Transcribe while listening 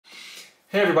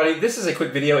Hey everybody, this is a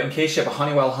quick video in case you have a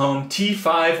Honeywell Home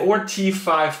T5 or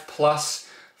T5 Plus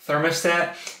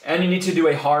thermostat and you need to do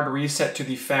a hard reset to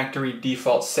the factory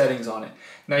default settings on it.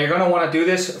 Now you're going to want to do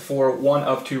this for one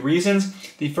of two reasons.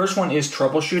 The first one is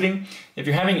troubleshooting. If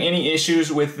you're having any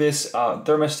issues with this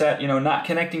thermostat, not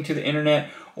connecting to the internet,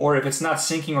 or if it's not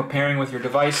syncing or pairing with your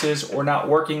devices, or not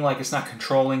working, like it's not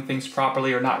controlling things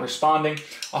properly or not responding,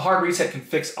 a hard reset can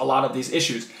fix a lot of these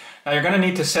issues. Now you're going to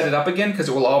need to set it up again because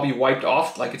it will all be wiped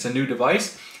off like it's a new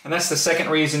device, and that's the second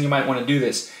reason you might want to do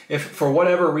this. If for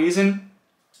whatever reason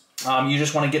you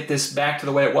just want to get this back to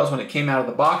the way it was when it came out of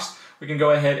the box, we can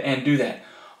go ahead and do that.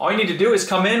 All you need to do is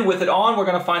come in with it on. We're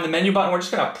going to find the menu button. We're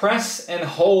just going to press and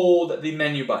hold the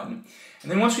menu button. And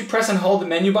then once we press and hold the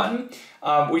menu button,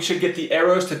 we should get the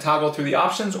arrows to toggle through the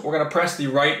options. We're going to press the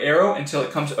right arrow until it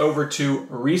comes over to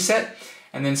reset,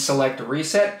 and then select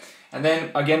reset. And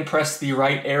then again press the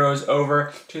right arrows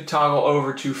over to toggle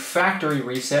over to factory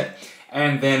reset,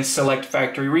 and then select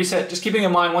factory reset. Just keeping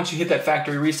in mind, once you hit that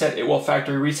factory reset, it will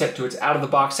factory reset to its out of the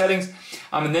box settings.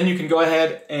 And then you can go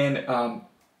ahead and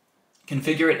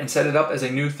configure it and set it up as a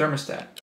new thermostat.